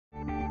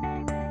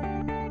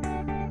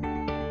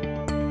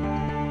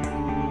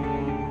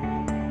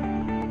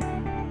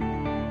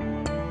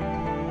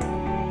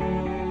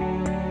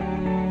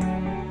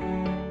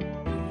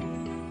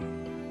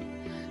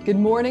Good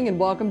morning and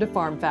welcome to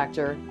Farm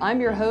Factor. I'm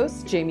your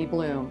host, Jamie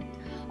Bloom.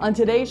 On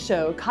today's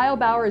show, Kyle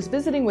Bauer is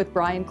visiting with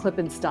Brian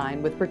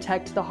Klippenstein with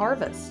Protect the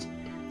Harvest.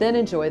 Then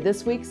enjoy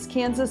this week's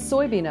Kansas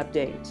Soybean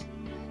update.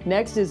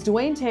 Next is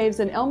Duane Toews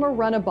and Elmer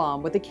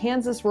Ronnebaum with the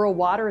Kansas Rural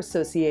Water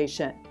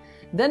Association.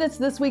 Then it's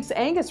this week's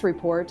Angus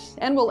Report,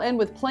 and we'll end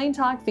with Plain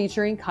Talk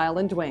featuring Kyle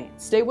and Duane.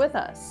 Stay with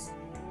us.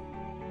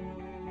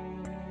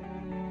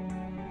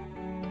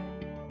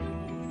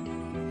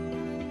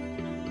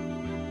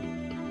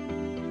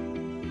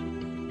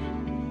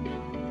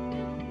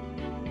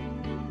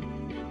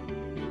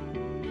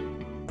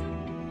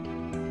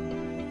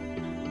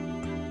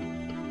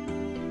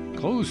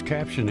 Closed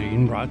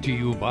captioning brought to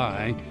you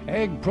by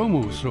Ag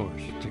Promo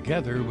Source.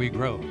 Together we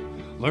grow.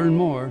 Learn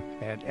more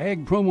at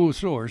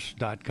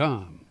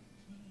agpromosource.com.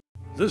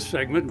 This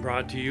segment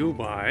brought to you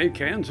by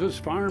Kansas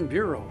Farm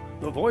Bureau,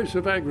 the voice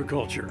of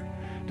agriculture.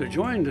 To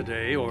join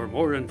today or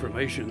more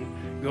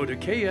information, go to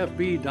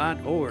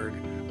kfb.org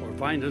or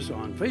find us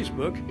on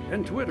Facebook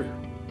and Twitter.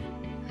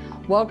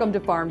 Welcome to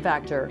Farm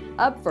Factor.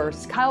 Up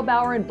first, Kyle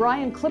Bauer and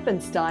Brian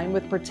Klippenstein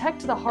with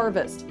Protect the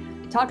Harvest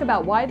talk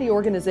about why the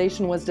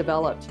organization was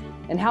developed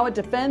and how it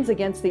defends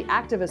against the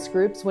activist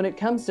groups when it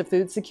comes to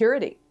food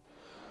security.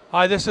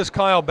 Hi, this is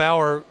Kyle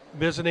Bauer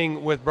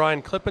visiting with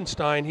Brian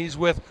Klippenstein. He's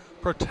with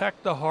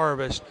Protect the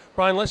Harvest.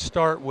 Brian, let's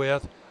start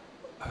with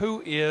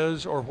who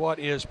is or what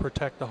is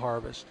Protect the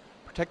Harvest?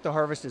 Protect the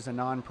Harvest is a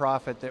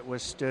nonprofit that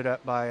was stood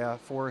up by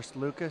Forrest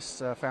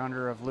Lucas,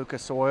 founder of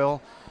Lucas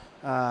Oil,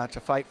 to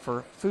fight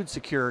for food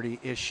security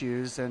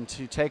issues and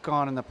to take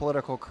on in the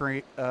political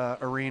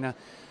arena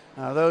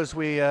those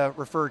we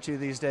refer to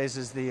these days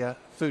as the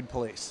food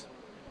police.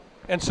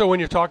 And so when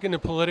you're talking the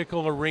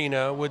political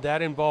arena, would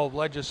that involve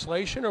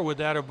legislation or would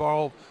that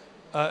involve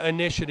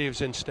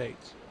initiatives in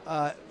states?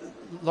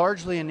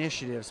 Largely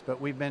initiatives, but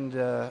we've been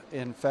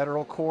in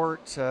federal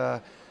court.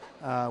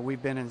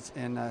 We've been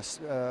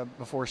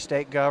before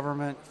state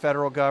government,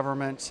 federal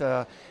government,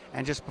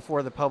 and just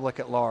before the public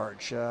at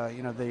large.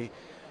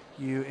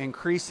 You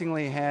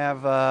increasingly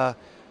have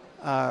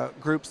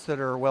groups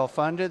that are well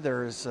funded.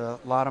 There's a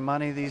lot of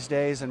money these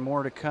days and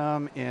more to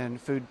come in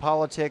food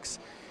politics.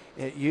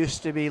 It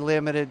used to be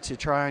limited to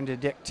trying to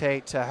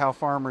dictate how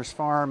farmers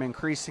farm.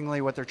 Increasingly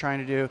what they're trying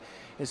to do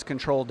is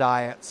control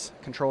diets,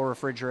 control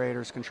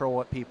refrigerators, control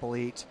what people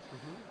eat.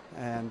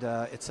 And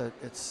it's an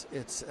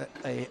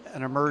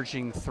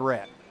emerging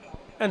threat.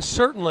 And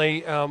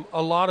certainly a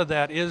lot of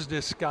that is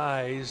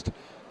disguised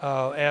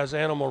as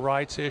animal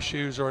rights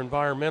issues or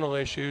environmental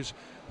issues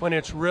when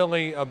it's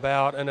really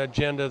about an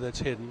agenda that's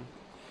hidden.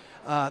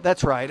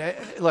 That's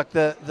right. Look,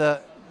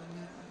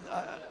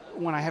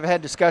 when I have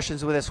had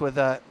discussions with this with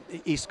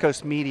East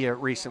Coast media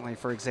recently,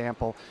 for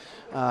example,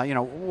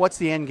 what's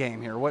the end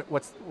game here?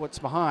 What's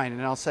behind?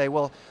 And I'll say,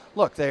 well,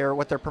 look,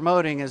 what they're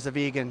promoting is a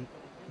vegan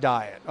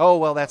diet. Oh,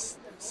 well, that's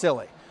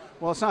silly.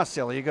 Well, it's not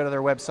silly. You go to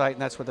their website,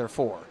 and that's what they're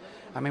for.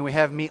 I mean, we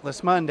have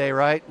Meatless Monday,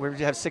 right? We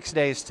have 6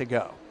 days to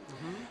go.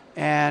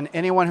 And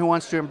anyone who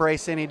wants to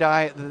embrace any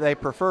diet that they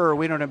prefer,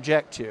 we don't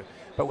object to.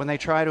 But when they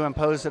try to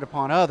impose it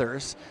upon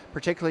others,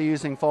 particularly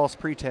using false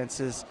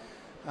pretenses,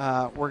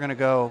 we're going to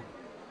go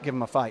give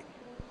them a fight.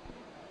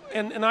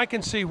 And I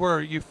can see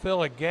where you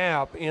fill a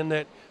gap in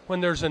that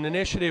when there's an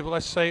initiative,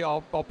 let's say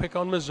I'll pick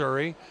on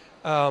Missouri,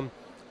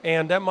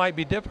 and that might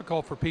be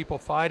difficult for people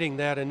fighting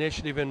that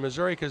initiative in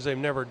Missouri because they've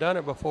never done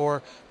it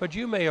before, but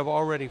you may have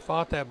already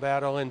fought that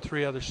battle in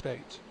 3 other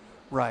states.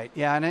 Right,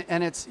 yeah,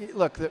 and it's,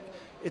 look,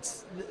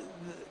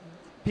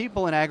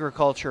 people in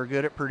agriculture are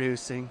good at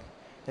producing.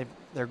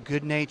 They're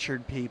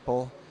good-natured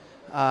people.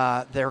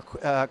 They're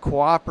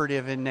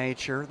cooperative in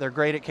nature. They're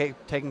great at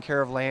taking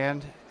care of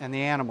land and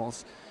the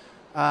animals.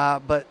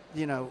 But,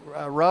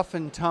 rough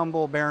and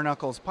tumble, bare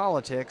knuckles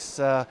politics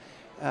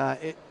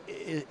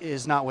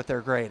is not what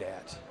they're great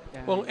at.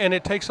 Well, and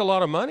it takes a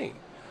lot of money.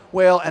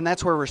 Well, and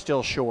that's where we're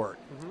still short.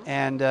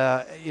 And,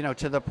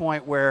 to the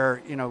point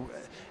where,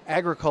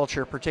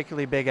 agriculture,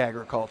 particularly big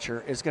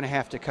agriculture, is going to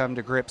have to come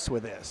to grips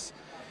with this.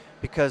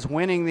 Because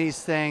winning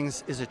these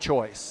things is a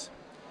choice.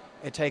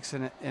 It takes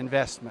an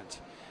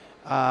investment.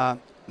 And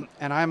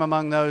I'm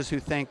among those who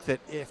think that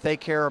if they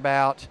care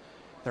about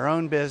their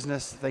own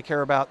business, they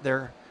care about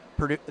their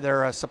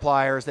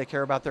suppliers, they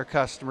care about their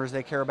customers,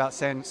 they care about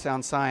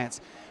sound science,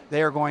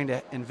 they are going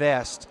to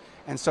invest.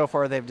 And so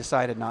far they've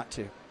decided not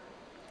to.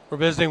 We're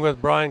visiting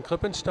with Brian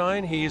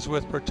Klippenstein. He's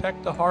with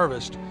Protect the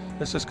Harvest.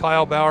 This is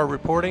Kyle Bauer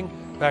reporting.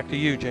 Back to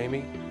you,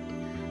 Jamie.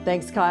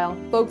 Thanks, Kyle.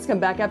 Folks, come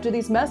back after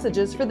these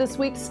messages for this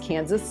week's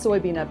Kansas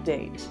Soybean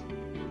Update.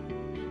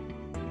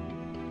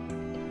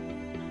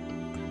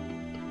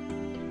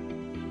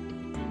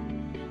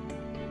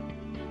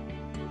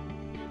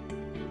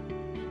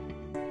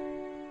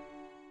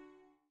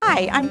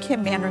 Hi, I'm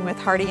Kim Mandarin with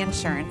Hardy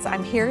Insurance.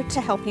 I'm here to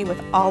help you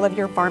with all of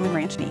your farm and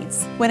ranch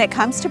needs. When it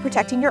comes to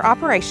protecting your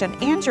operation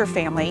and your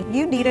family,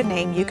 you need a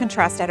name you can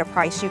trust at a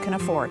price you can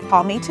afford.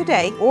 Call me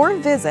today or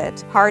visit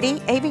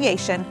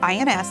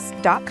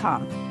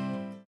hardyaviationins.com.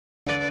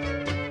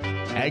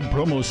 Ag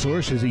Promo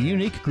Source is a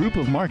unique group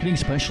of marketing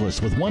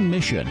specialists with one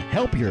mission: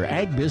 help your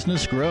ag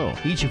business grow.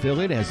 Each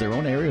affiliate has their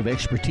own area of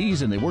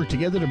expertise, and they work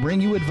together to bring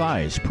you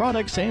advice,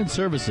 products, and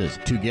services.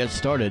 To get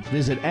started,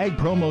 visit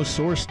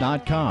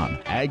agpromosource.com.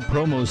 Ag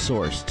Promo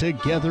Source.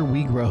 Together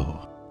we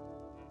grow.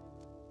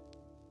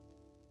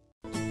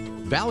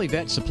 Valley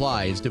Vet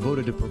Supply is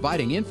devoted to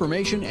providing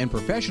information and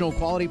professional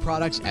quality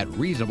products at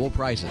reasonable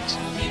prices.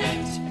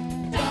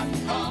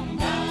 ValleyVet.com,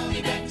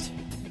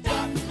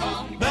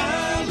 ValleyVet.com,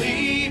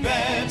 Valley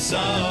Vet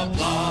Supply.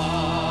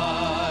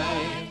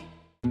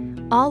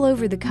 All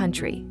over the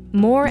country,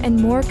 more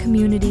and more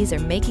communities are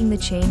making the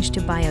change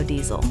to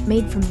biodiesel,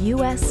 made from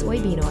U.S.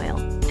 soybean oil.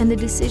 And the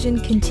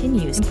decision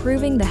continues,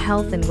 improving the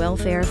health and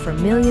welfare for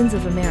millions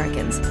of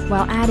Americans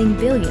while adding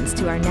billions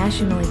to our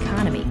national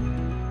economy.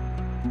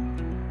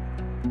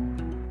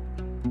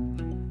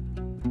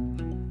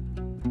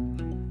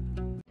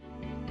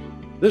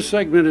 This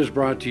segment is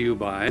brought to you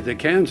by the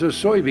Kansas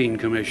Soybean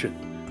Commission,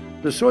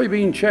 the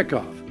Soybean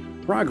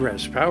Checkoff,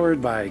 progress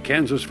powered by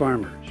Kansas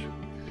farmers.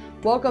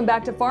 Welcome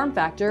back to Farm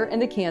Factor and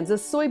the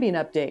Kansas Soybean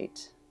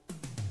Update.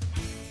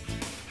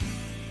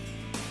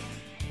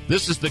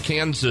 This is the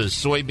Kansas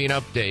Soybean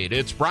Update.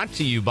 It's brought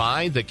to you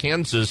by the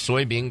Kansas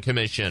Soybean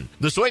Commission.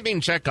 The Soybean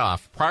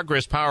Checkoff,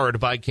 progress powered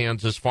by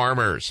Kansas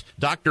farmers.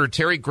 Dr.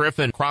 Terry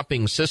Griffin,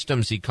 cropping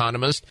systems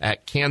economist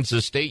at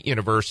Kansas State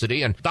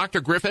University. And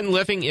Dr. Griffin,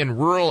 living in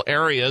rural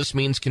areas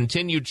means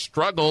continued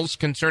struggles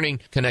concerning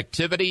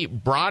connectivity,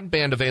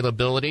 broadband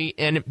availability,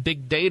 and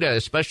big data,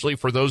 especially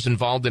for those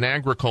involved in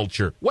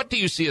agriculture. What do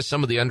you see as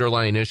some of the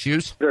underlying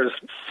issues? There's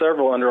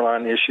several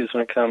underlying issues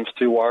when it comes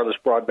to wireless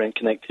broadband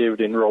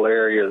connectivity in rural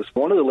areas.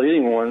 One of the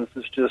leading ones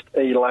is just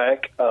a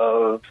lack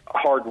of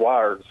hard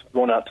wires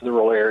going out to the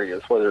rural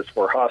areas, whether it's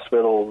for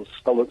hospitals,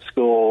 public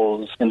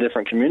schools, and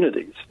different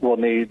communities will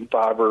need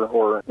fiber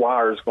or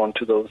wires going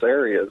to those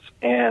areas.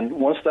 And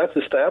once that's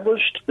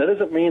established, that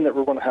doesn't mean that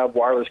we're going to have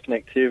wireless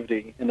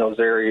connectivity in those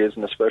areas,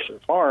 and especially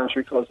farms,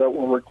 because that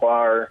will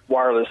require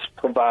wireless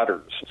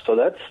providers. So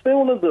that's been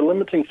one of the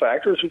limiting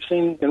factors we've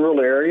seen in rural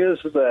areas,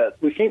 is that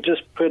we can't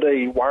just put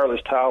a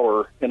wireless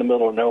tower in the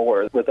middle of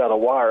nowhere without a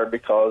wire,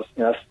 because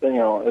that's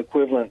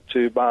equivalent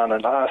to buying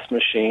an ice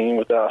machine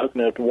without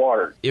hooking it up to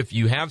water. If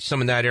you have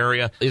some in that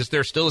area, is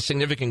there still a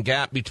significant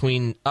gap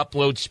between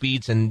upload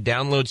speeds and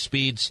download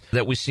speeds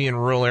that we see in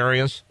rural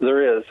areas?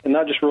 There is, and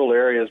not just rural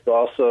areas, but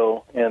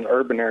also in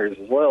urban areas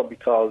as well,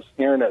 because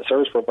internet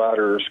service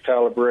providers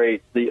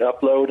calibrate the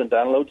upload and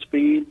download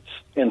speeds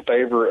in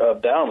favor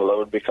of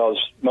download, because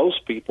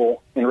most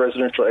people in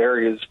residential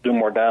areas do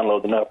more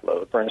download than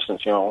upload. For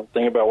instance,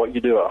 think about what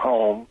you do at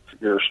home.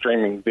 You're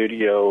streaming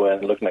video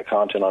and looking at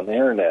content on the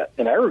internet.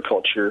 In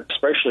agriculture,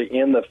 especially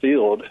in the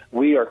field,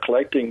 we are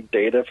collecting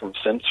data from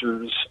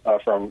sensors,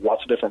 from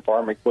lots of different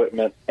farm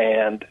equipment,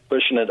 and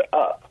pushing it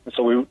up. And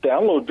so we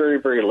download very,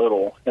 very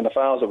little, and the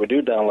files that we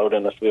do download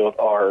in the field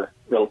are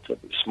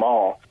relatively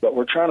small, but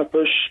we're trying to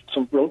push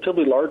some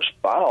relatively large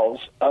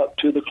files up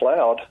to the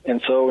cloud. And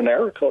so in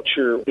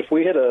agriculture, if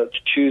we had to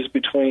choose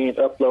between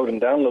upload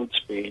and download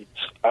speeds,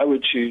 I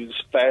would choose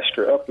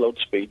faster upload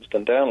speeds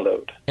than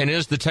download. And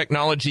is the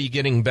technology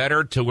getting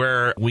better to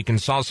where we can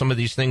solve some of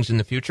these things in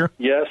the future?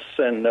 Yes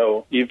and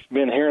no. You've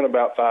been hearing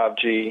about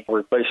 5G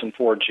replacing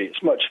 4G.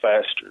 It's much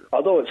faster.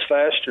 Although it's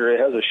faster, it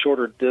has a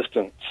shorter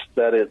distance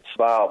that it's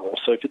viable.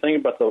 So if you think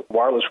about the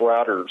wireless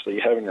routers that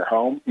you have in your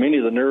home, many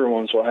of the newer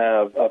ones will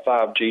have a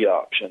 5G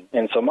option.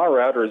 And so my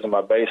router is in my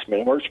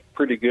basement. It works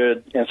pretty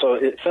good. And so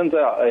it sends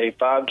out a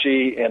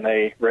 5G and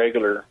a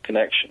regular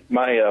connection.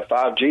 My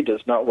 5G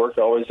does not work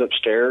always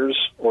upstairs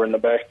or in the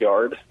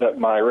backyard, but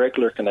my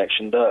regular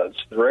connection does.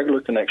 The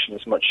regular connection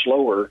is much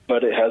slower,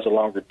 but it has a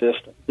longer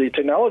distance. The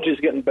technology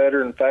is getting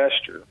better and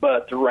faster,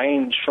 but the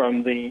range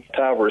from the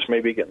towers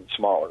may be getting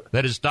smaller.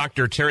 That is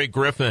Dr. Terry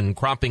Griffin,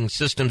 cropping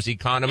systems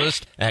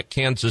economist at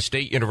Kansas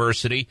State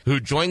University, who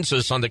joins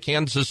us on the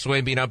Kansas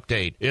Soybean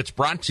Update. It's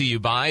brought to you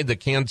by the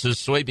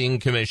Kansas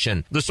Soybean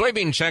Commission. The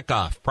Soybean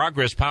Checkoff,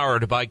 progress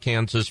powered by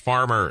Kansas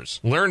farmers.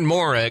 Learn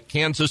more at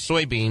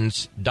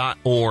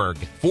kansassoybeans.org.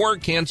 For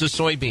Kansas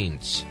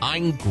Soybeans,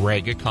 I'm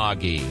Greg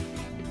Akagi.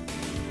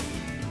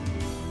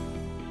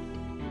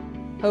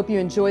 Hope you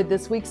enjoyed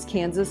this week's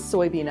Kansas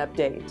Soybean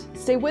Update.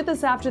 Stay with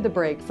us after the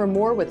break for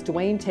more with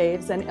Duane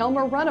Toews and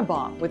Elmer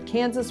Ronnebaum with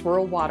Kansas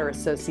Rural Water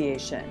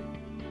Association.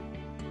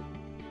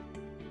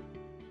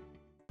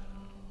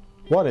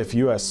 What if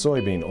U.S.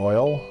 soybean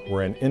oil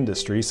were an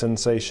industry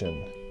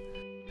sensation?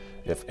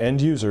 If end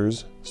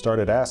users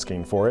started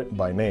asking for it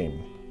by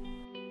name?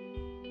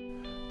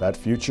 That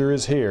future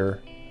is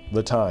here,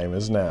 the time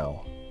is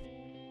now.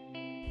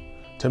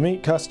 To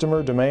meet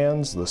customer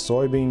demands, the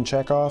Soybean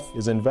Checkoff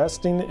is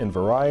investing in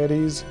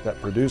varieties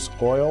that produce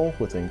oil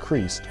with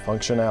increased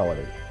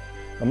functionality.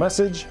 A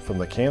message from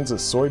the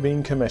Kansas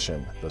Soybean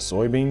Commission, the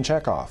Soybean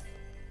Checkoff,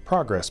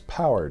 progress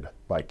powered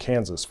by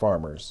Kansas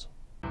farmers.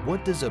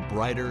 What does a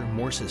brighter,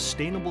 more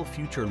sustainable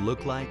future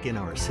look like in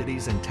our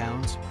cities and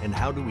towns, and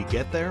how do we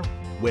get there?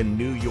 When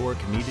New York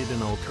needed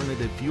an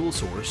alternative fuel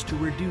source to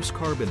reduce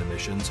carbon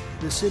emissions,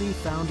 the city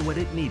found what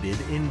it needed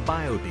in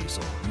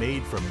biodiesel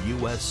made from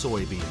U.S.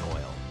 soybean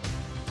oil.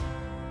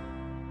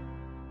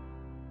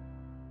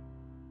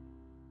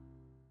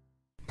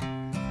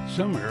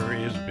 Summer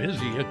is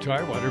busy at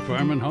Tarwater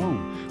Farm and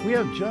Home. We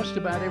have just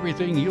about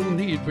everything you'll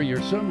need for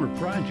your summer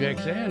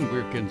projects, and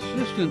we're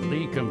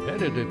consistently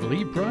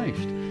competitively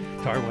priced.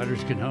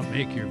 Tarwaters can help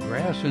make your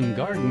grass and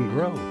garden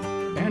grow,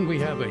 and we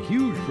have a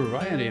huge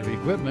variety of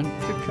equipment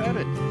to cut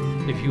it.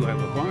 If you have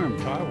a farm,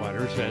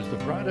 Tarwaters has the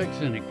products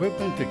and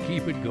equipment to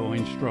keep it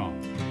going strong.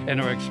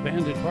 And our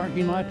expanded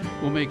parking lot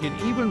will make it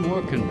even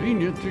more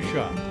convenient to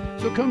shop.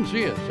 So come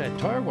see us at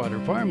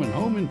Tarwater Farm and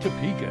Home in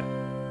Topeka.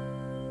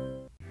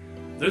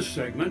 This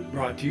segment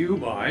brought to you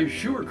by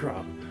Sure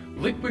Crop,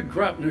 liquid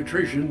crop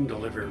nutrition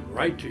delivered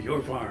right to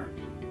your farm.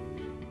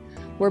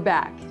 We're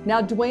back.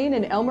 Now Duane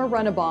and Elmer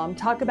Ronnebaum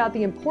talk about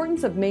the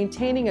importance of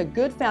maintaining a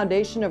good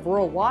foundation of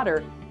rural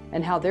water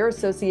and how their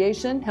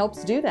association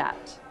helps do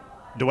that.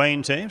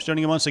 Duane Toews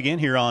joining you once again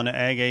here on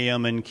Ag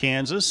AM in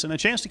Kansas, and a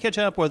chance to catch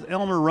up with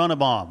Elmer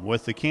Ronnebaum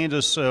with the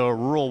Kansas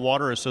Rural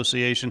Water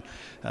Association.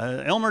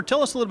 Elmer,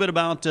 tell us a little bit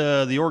about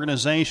the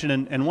organization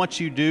and what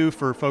you do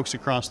for folks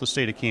across the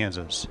state of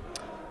Kansas.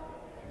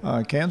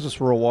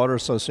 Kansas Rural Water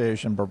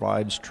Association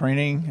provides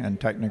training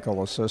and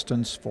technical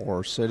assistance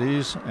for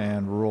cities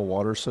and rural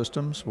water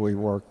systems. We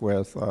work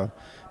with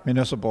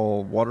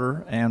municipal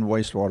water and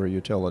wastewater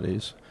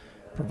utilities,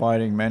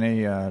 providing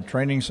many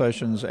training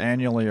sessions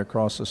annually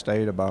across the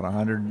state, about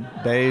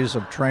 100 days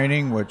of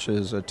training, which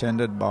is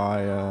attended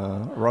by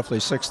roughly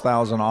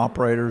 6,000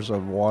 operators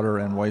of water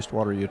and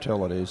wastewater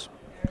utilities.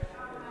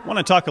 I want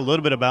to talk a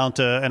little bit about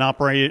an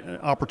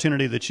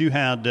opportunity that you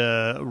had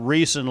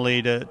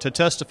recently to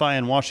testify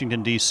in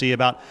Washington, D.C.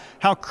 about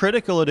how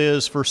critical it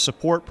is for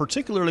support,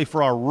 particularly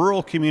for our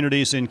rural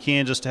communities in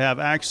Kansas, to have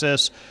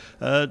access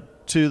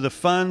to the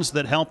funds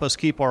that help us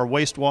keep our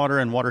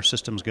wastewater and water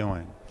systems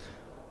going.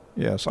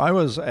 Yes, I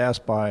was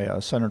asked by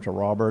Senator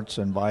Roberts,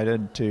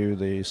 invited to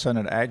the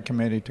Senate Ag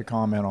Committee to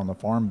comment on the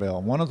Farm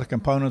Bill. One of the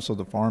components of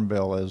the Farm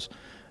Bill is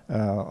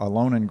a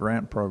loan and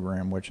grant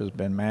program, which has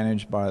been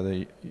managed by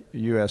the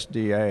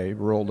USDA,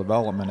 Rural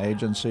Development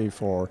Agency,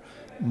 for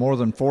more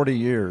than 40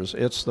 years.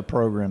 It's the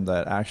program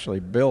that actually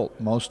built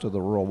most of the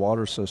rural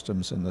water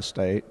systems in the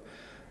state.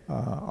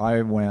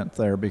 I went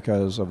there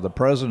because of the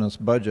president's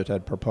budget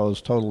had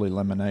proposed total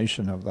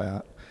elimination of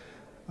that.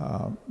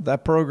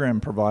 That program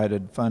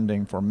provided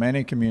funding for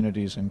many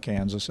communities in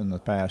Kansas in the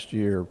past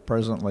year.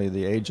 Presently,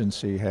 the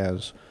agency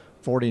has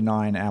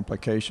 49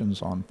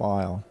 applications on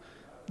file.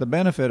 The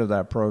benefit of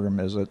that program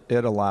is that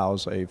it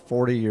allows a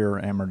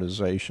 40-year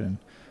amortization,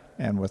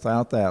 and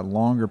without that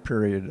longer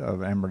period of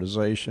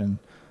amortization,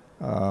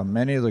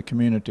 many of the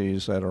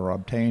communities that are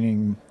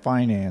obtaining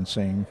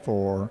financing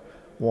for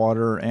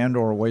water and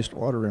or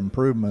wastewater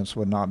improvements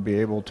would not be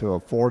able to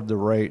afford the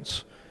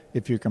rates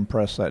if you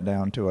compress that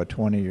down to a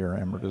 20-year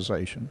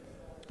amortization.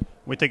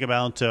 We think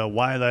about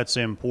why that's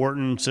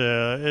important.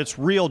 It's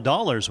real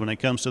dollars when it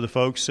comes to the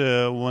folks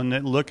when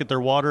they look at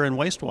their water and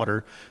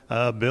wastewater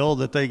bill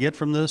that they get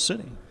from the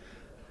city.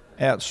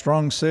 At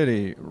Strong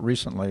City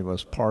recently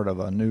was part of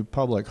a new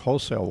public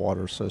wholesale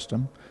water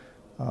system.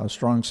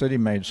 Strong City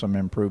made some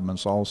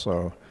improvements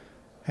also.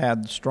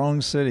 Had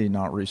Strong City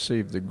not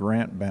received the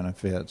grant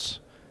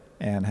benefits,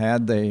 and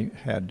had they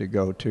had to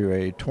go to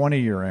a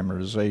 20-year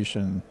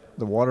amortization,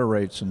 the water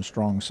rates in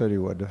Strong City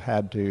would have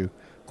had to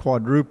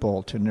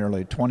quadruple to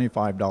nearly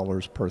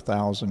 $25 per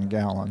 1,000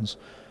 gallons.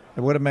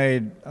 It would have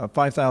made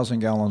 5,000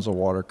 gallons of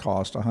water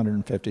cost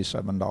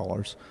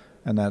 $157,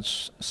 and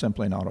that's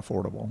simply not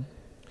affordable.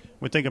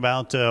 We think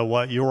about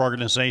what your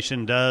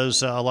organization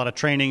does, a lot of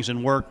trainings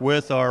and work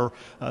with our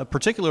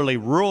particularly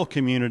rural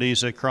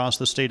communities across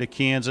the state of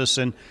Kansas,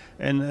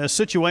 and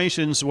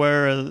situations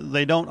where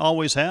they don't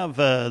always have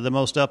the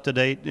most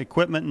up-to-date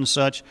equipment and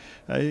such.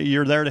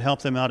 You're there to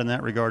help them out in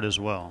that regard as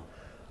well.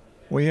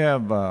 We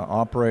have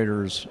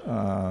operators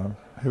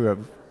who have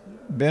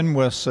been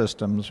with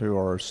systems who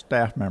are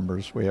staff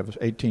members. We have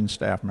 18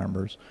 staff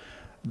members.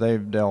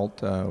 They've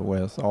dealt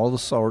with all the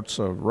sorts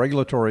of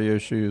regulatory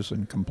issues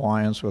and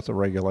compliance with the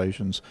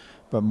regulations,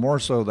 but more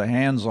so the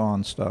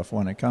hands-on stuff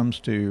when it comes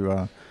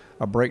to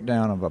a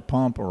breakdown of a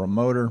pump or a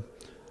motor.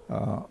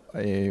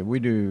 We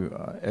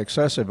do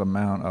excessive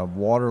amount of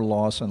water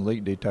loss and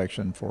leak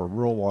detection for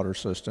rural water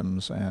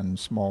systems and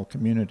small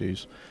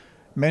communities.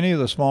 Many of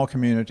the small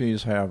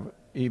communities have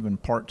even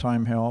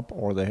part-time help,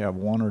 or they have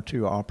 1 or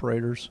 2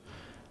 operators,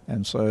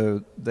 and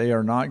so they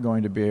are not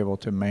going to be able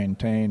to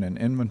maintain an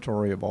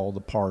inventory of all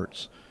the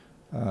parts.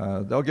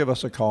 They'll give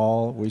us a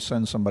call, we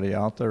send somebody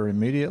out there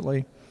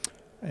immediately,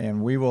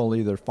 and we will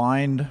either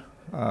find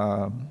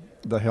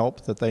the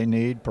help that they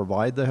need,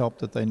 provide the help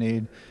that they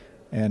need,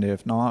 and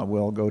if not,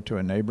 we'll go to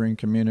a neighboring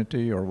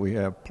community, or we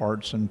have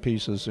parts and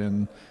pieces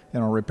in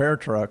our repair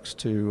trucks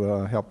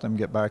to help them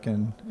get back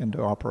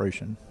into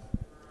operation.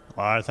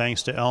 Our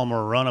thanks to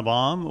Elmer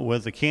Ronnebaum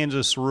with the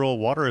Kansas Rural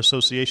Water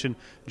Association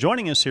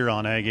joining us here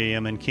on Ag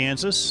AM in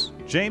Kansas.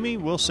 Jamie,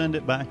 we'll send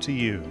it back to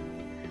you.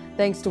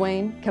 Thanks,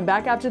 Duane. Come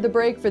back after the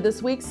break for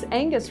this week's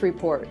Angus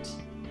Report.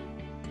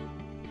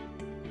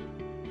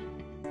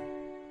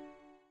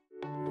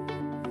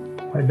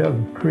 I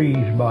dug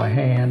trees by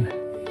hand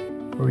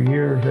for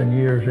years and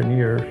years and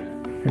years.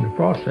 In the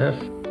process,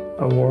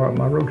 I wore out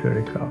my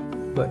rotator cuff.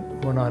 But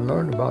when I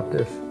learned about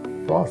this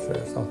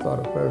process, I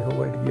thought if there's a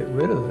way to get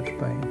rid of this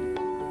pain,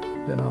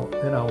 then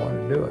I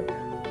wanted to do it.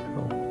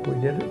 So we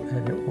did it,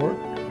 and it worked.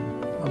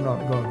 I'm not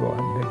going to go out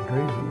and dig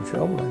trees with a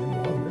shovel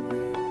anymore, but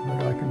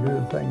I can do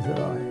the things that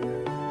I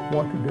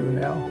want to do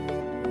now.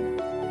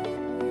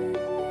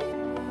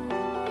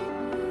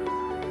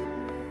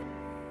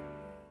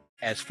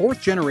 As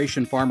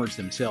fourth-generation farmers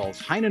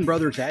themselves, Heinen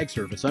Brothers Ag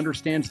Service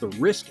understands the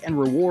risk and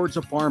rewards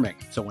of farming.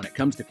 So when it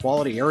comes to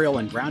quality aerial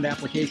and ground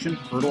application,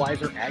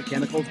 fertilizer, ag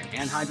chemicals, and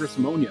anhydrous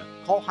ammonia,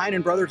 call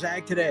Heinen Brothers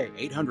Ag today,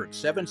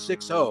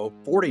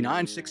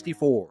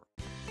 800-760-4964.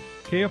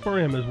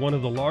 KFRM is one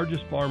of the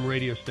largest farm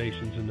radio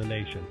stations in the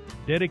nation,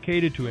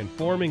 dedicated to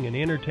informing and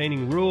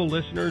entertaining rural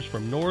listeners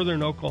from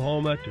northern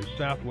Oklahoma to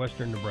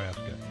southwestern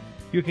Nebraska.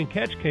 You can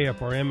catch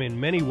KFRM in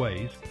many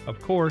ways.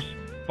 Of course,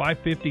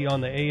 550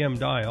 on the AM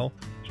dial,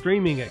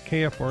 streaming at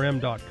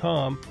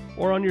kfrm.com,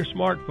 or on your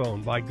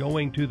smartphone by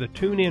going to the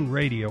TuneIn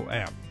Radio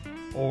app,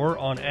 or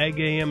on Ag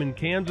AM in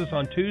Kansas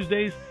on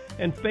Tuesdays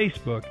and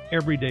Facebook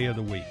every day of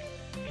the week.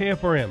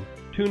 KFRM,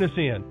 tune us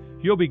in.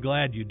 You'll be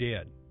glad you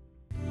did.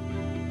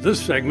 This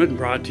segment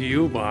brought to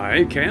you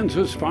by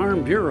Kansas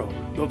Farm Bureau,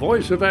 the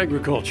voice of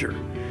agriculture.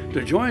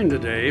 To join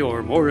today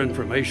or more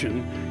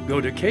information, go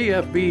to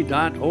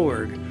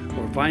kfb.org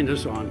or find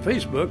us on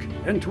Facebook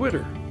and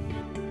Twitter.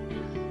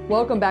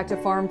 Welcome back to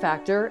Farm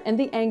Factor and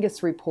the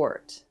Angus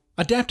Report.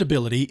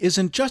 Adaptability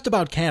isn't just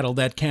about cattle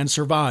that can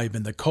survive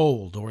in the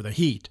cold or the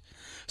heat.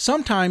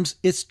 Sometimes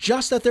it's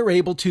just that they're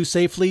able to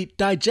safely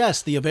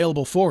digest the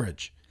available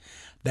forage.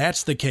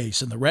 That's the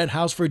case in the Red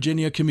House,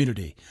 Virginia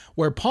community,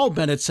 where Paul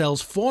Bennett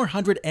sells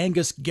 400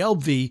 Angus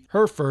Gelbvieh,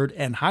 Hereford,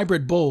 and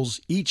hybrid bulls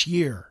each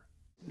year.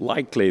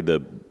 Likely the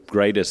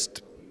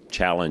greatest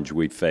challenge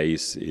we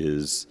face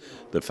is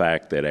the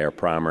fact that our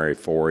primary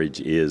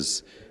forage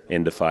is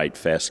endophyte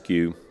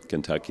fescue,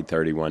 Kentucky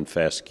 31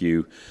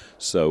 fescue,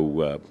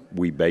 so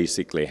we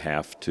basically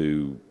have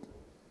to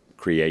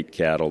create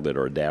cattle that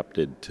are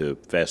adapted to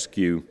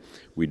fescue.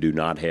 We do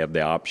not have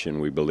the option,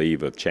 we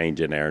believe, of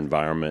changing our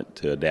environment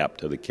to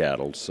adapt to the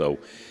cattle. So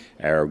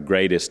our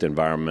greatest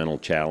environmental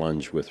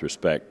challenge with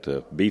respect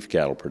to beef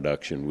cattle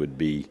production would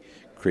be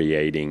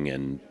creating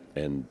and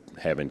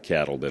having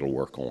cattle that'll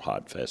work on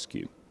hot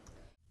fescue.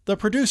 The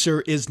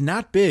producer is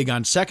not big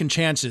on second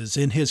chances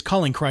in his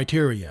culling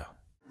criteria.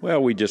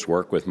 Well, we just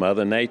work with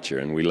Mother Nature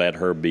and we let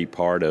her be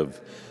part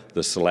of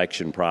the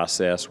selection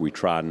process. We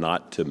try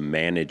not to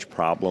manage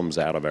problems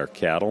out of our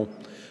cattle,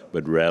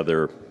 but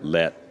rather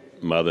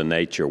let Mother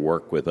Nature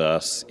work with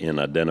us in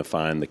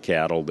identifying the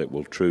cattle that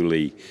will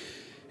truly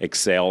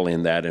excel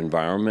in that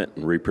environment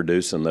and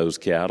reproducing those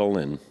cattle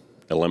and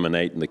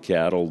eliminating the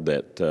cattle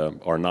that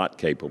are not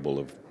capable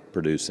of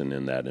producing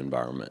in that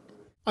environment.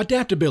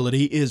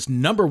 Adaptability is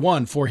number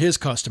one for his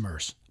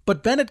customers,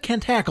 but Bennett can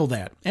tackle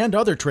that and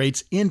other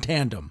traits in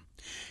tandem.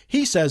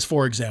 He says,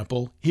 for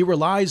example, he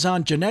relies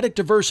on genetic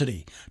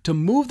diversity to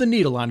move the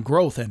needle on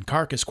growth and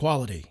carcass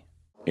quality.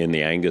 In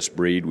the Angus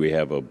breed, we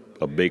have a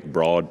big,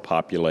 broad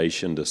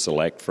population to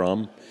select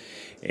from,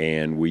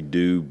 and we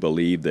do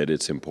believe that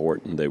it's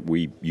important that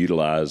we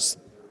utilize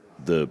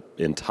the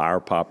entire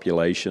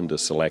population to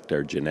select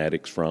our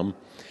genetics from.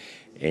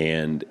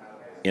 And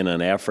in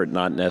an effort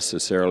not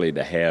necessarily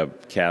to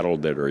have cattle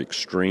that are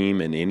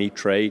extreme in any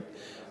trait,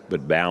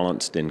 but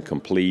balanced and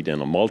complete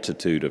in a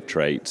multitude of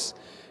traits,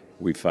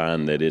 we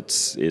find that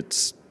it's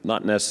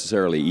not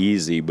necessarily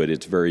easy, but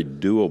it's very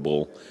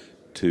doable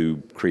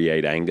to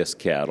create Angus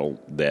cattle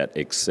that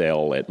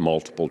excel at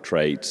multiple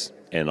traits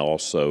and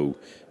also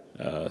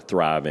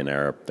thrive in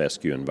our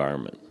fescue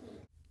environment.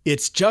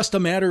 It's just a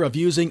matter of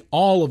using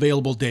all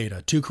available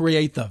data to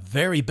create the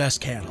very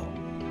best cattle.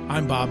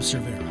 I'm Bob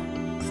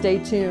Cervera. Stay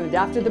tuned.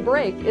 After the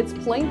break, it's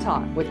Plain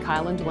Talk with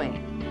Kyle and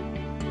Duane.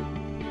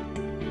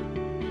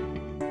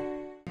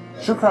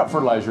 Sure Crop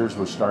Fertilizers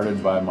was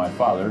started by my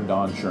father,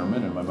 Don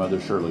Sherman, and my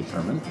mother, Shirley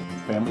Sherman.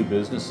 Family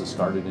business that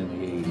started in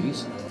the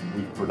 80s.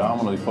 We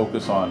predominantly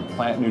focus on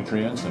plant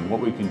nutrients and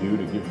what we can do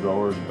to give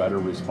growers better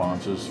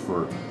responses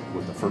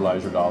with the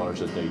fertilizer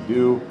dollars that they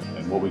do,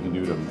 and what we can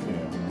do to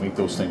make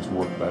those things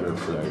work better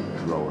for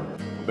that grower.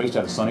 We're based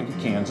out of Seneca,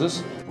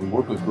 Kansas. We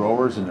work with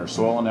growers in their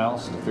soil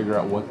analysis to figure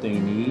out what they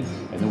need,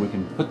 and then we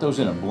can put those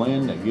in a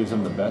blend that gives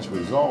them the best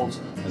results,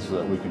 and so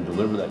that we can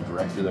deliver that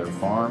direct to their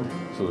farm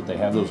so that they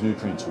have those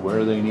nutrients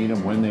where they need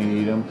them, when they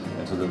need them,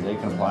 and so that they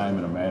can apply them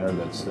in a manner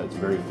that's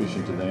very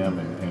efficient to them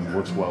and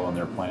works well on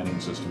their planting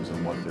systems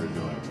and what they're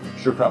doing.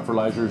 Sure Crop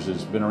Fertilizers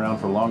has been around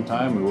for a long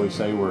time. We always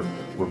say we're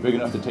big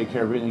enough to take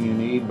care of everything you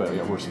need, but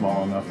we're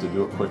small enough to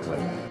do it quickly.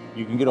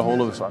 You can get a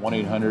hold of us at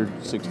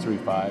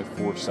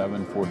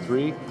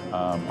 1-800-635-4743.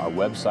 Our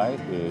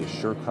website is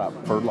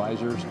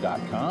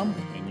surecropfertilizers.com,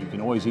 and you can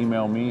always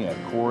email me at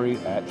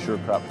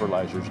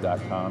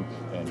Corey@surecropfertilizers.com,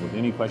 and with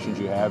any questions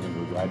you have, and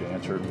we're glad to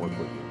answer and work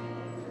with you.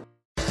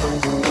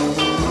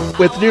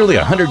 With nearly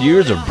 100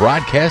 years of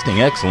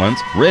broadcasting excellence,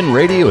 Ren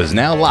Radio is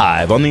now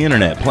live on the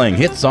internet playing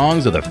hit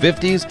songs of the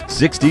 50s,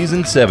 60s,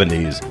 and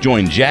 70s.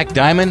 Join Jack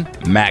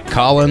Diamond, Mac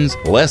Collins,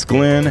 Les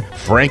Glenn,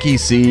 Frankie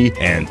C.,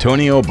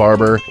 Antonio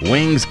Barber,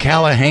 Wings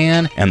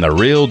Callahan, and the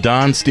real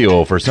Don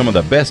Steele for some of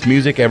the best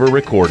music ever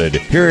recorded.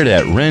 Hear it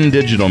at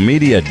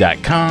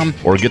rendigitalmedia.com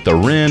or get the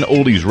Ren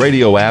Oldies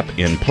Radio app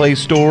in Play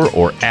Store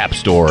or App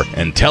Store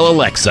and tell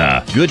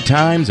Alexa, good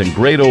times and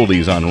great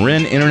oldies on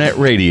Ren Internet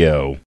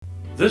Radio.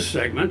 This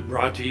segment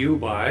brought to you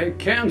by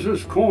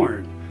Kansas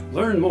Corn.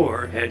 Learn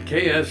more at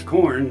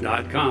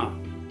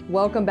kscorn.com.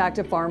 Welcome back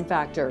to Farm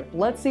Factor.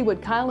 Let's see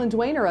what Kyle and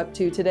Duane are up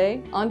to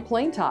today on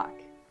Plain Talk.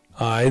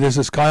 Hi, this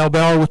is Kyle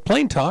Bauer with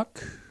Plain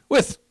Talk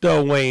with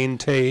Duane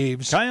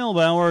Toews. Kyle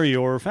Bauer,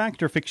 your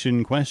fact or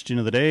fiction question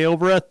of the day.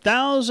 Over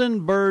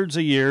 1,000 birds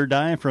a year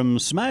die from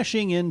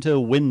smashing into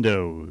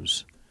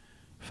windows.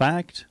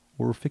 Fact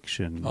or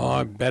fiction? Oh,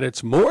 I bet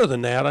it's more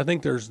than that. I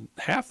think there's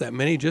half that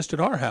many just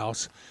at our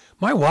house.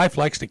 My wife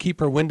likes to keep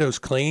her windows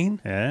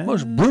clean. Yeah.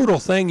 Most brutal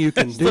thing you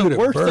can do to the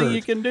worst birds. thing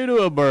you can do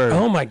to a bird.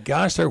 Oh my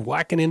gosh, they're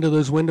whacking into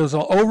those windows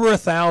over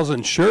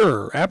 1,000.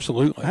 Sure,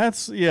 absolutely.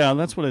 That's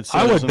what it says.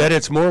 I would bet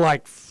it's more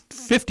like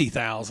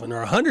 50,000 or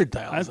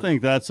 100,000. I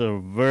think that's a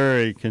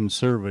very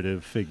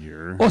conservative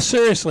figure. Well,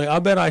 seriously, I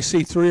bet I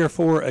see 3 or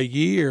 4 a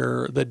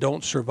year that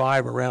don't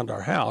survive around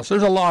our house.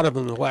 There's a lot of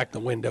them that whack the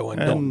window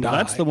and don't die.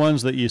 That's the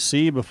ones that you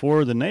see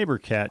before the neighbor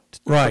cat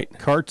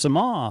carts them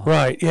off.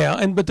 Right,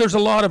 yeah, but there's a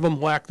lot of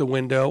them whack the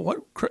window. What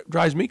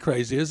drives me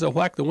crazy is they'll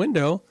whack the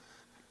window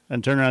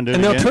and turn around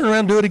and do it again. again. And they'll turn around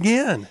and do it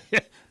again.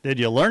 Did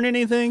you learn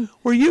anything?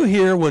 Were you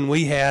here when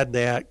we had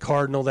that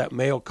cardinal, that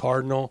male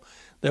cardinal,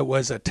 that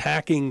was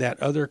attacking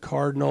that other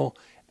cardinal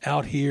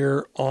out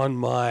here on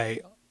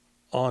my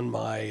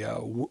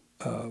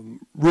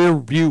rear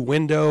view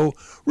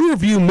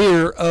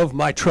mirror of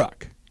my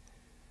truck?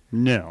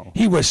 No.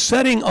 He was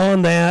sitting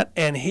on that,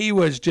 and he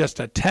was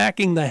just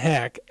attacking the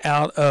heck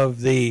out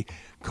of the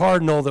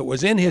cardinal that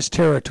was in his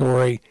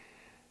territory,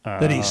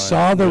 that he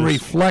saw the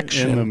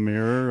reflection in the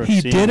mirror.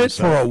 He did it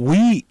for a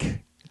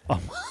week.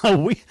 A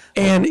week?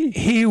 And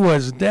he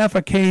was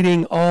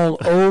defecating all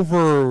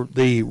over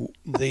the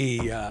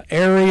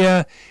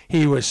area.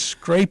 He was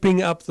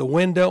scraping up the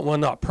window. Well,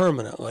 not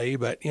permanently,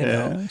 but, you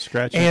know.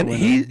 Scratching and the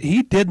window.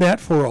 he did that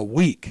for a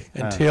week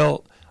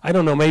until, I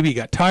don't know, maybe he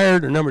got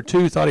tired, or number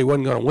 2, thought he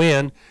wasn't going to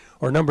win,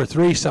 or number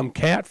 3, some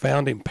cat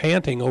found him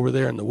panting over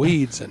there in the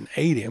weeds and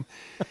ate him.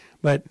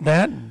 But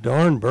that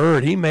darn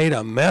bird, he made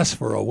a mess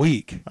for a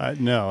week.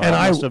 No, and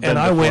I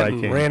went and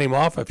came. ran him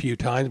off a few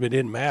times, but it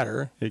didn't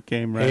matter. It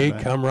came right back.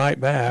 He come right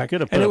back.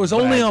 And it was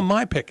only on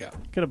my pickup.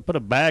 Could have put a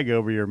bag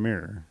over your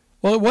mirror.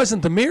 Well, it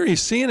wasn't the mirror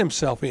he's seeing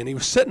himself in. He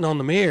was sitting on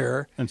the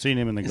mirror. And seeing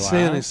him in the glass?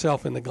 Seeing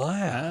himself in the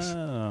glass.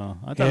 Oh,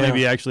 I thought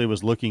maybe he actually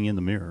was looking in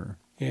the mirror.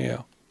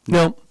 Yeah.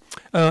 No.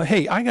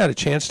 Hey, I got a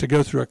chance to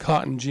go through a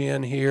cotton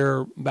gin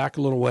here back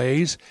a little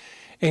ways.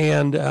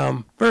 And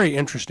very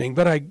interesting.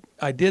 But I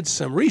did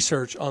some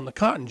research on the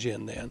cotton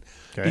gin then.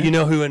 Okay. Do you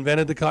know who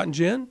invented the cotton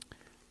gin?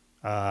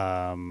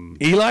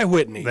 Eli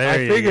Whitney.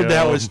 I figured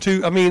that was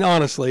too. I mean,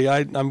 honestly,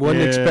 I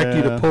wouldn't expect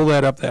you to pull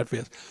that up that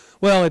fast.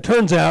 Well, it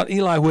turns out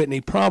Eli Whitney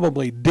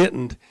probably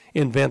didn't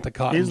invent the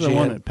cotton gin. He's the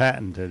one that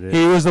patented it.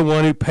 He was the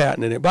one who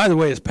patented it. By the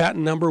way, his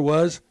patent number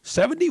was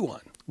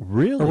 71.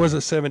 Really? Or was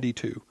it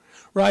 72?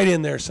 Right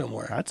in there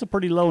somewhere. That's a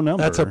pretty low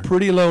number. That's a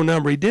pretty low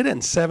number. He did it in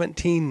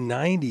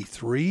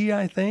 1793,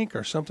 I think,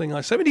 or something like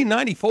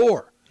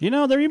 1794. You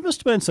know, there must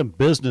have been some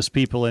business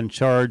people in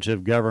charge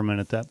of government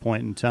at that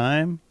point in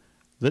time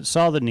that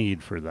saw the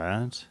need for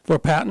that. For a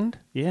patent?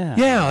 Yeah.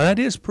 Yeah, that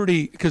is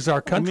pretty, because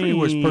our country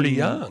was pretty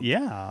young.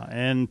 Yeah,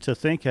 and to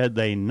think had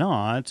they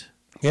not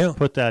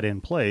put that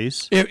in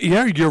place.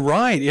 Yeah, you're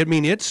right. I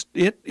mean, it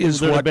is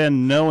there have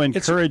been no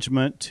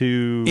encouragement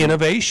to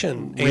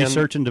innovation,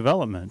 research and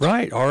development.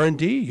 Right,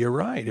 R&D. You're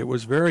right. It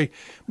was very,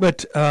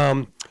 but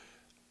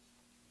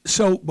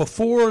so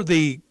before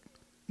the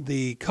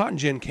cotton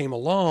gin came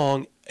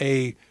along,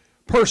 a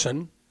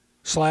person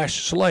 /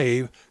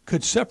 slave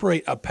could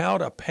separate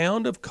about a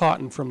pound of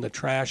cotton from the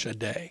trash a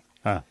day.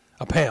 A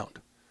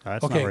pound.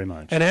 That's not very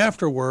much. And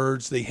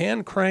afterwards, the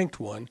hand-cranked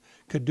one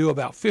could do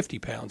about 50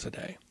 pounds a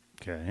day.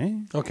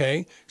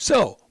 Okay.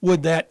 So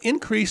would that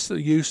increase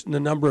the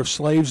number of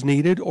slaves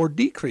needed or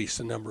decrease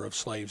the number of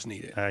slaves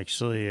needed?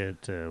 Actually,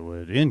 it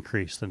would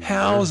increase the number.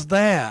 How's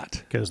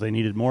that? Because they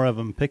needed more of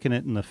them picking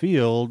it in the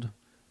field,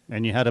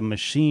 and you had a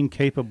machine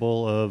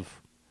capable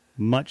of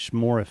much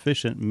more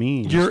efficient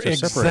means. You're to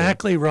separate.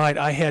 exactly right.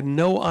 I had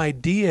no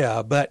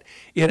idea, but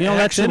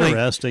that's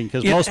interesting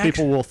because most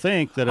people will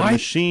think that a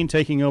machine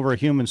taking over a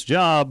human's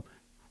job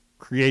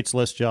creates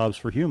less jobs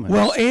for humans.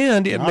 Well,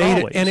 and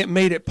it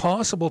made it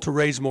possible to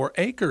raise more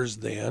acres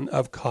then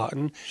of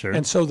cotton. Sure.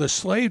 And so the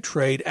slave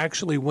trade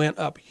actually went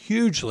up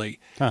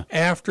hugely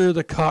after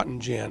the cotton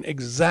gin.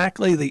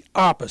 Exactly the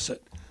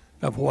opposite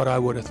of what I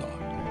would have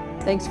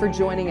thought. Thanks for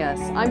joining us.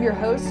 I'm your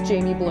host,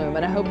 Jamie Bloom,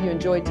 and I hope you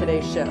enjoyed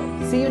today's show.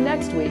 See you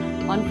next week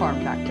on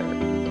Farm Factor.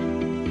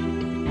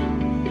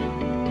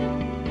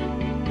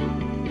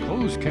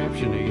 Closed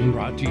captioning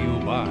brought to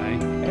you by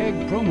Ag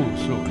Promo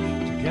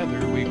Source.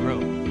 Together we grow.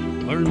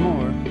 Learn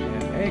more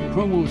at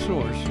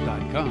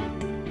agpromosource.com.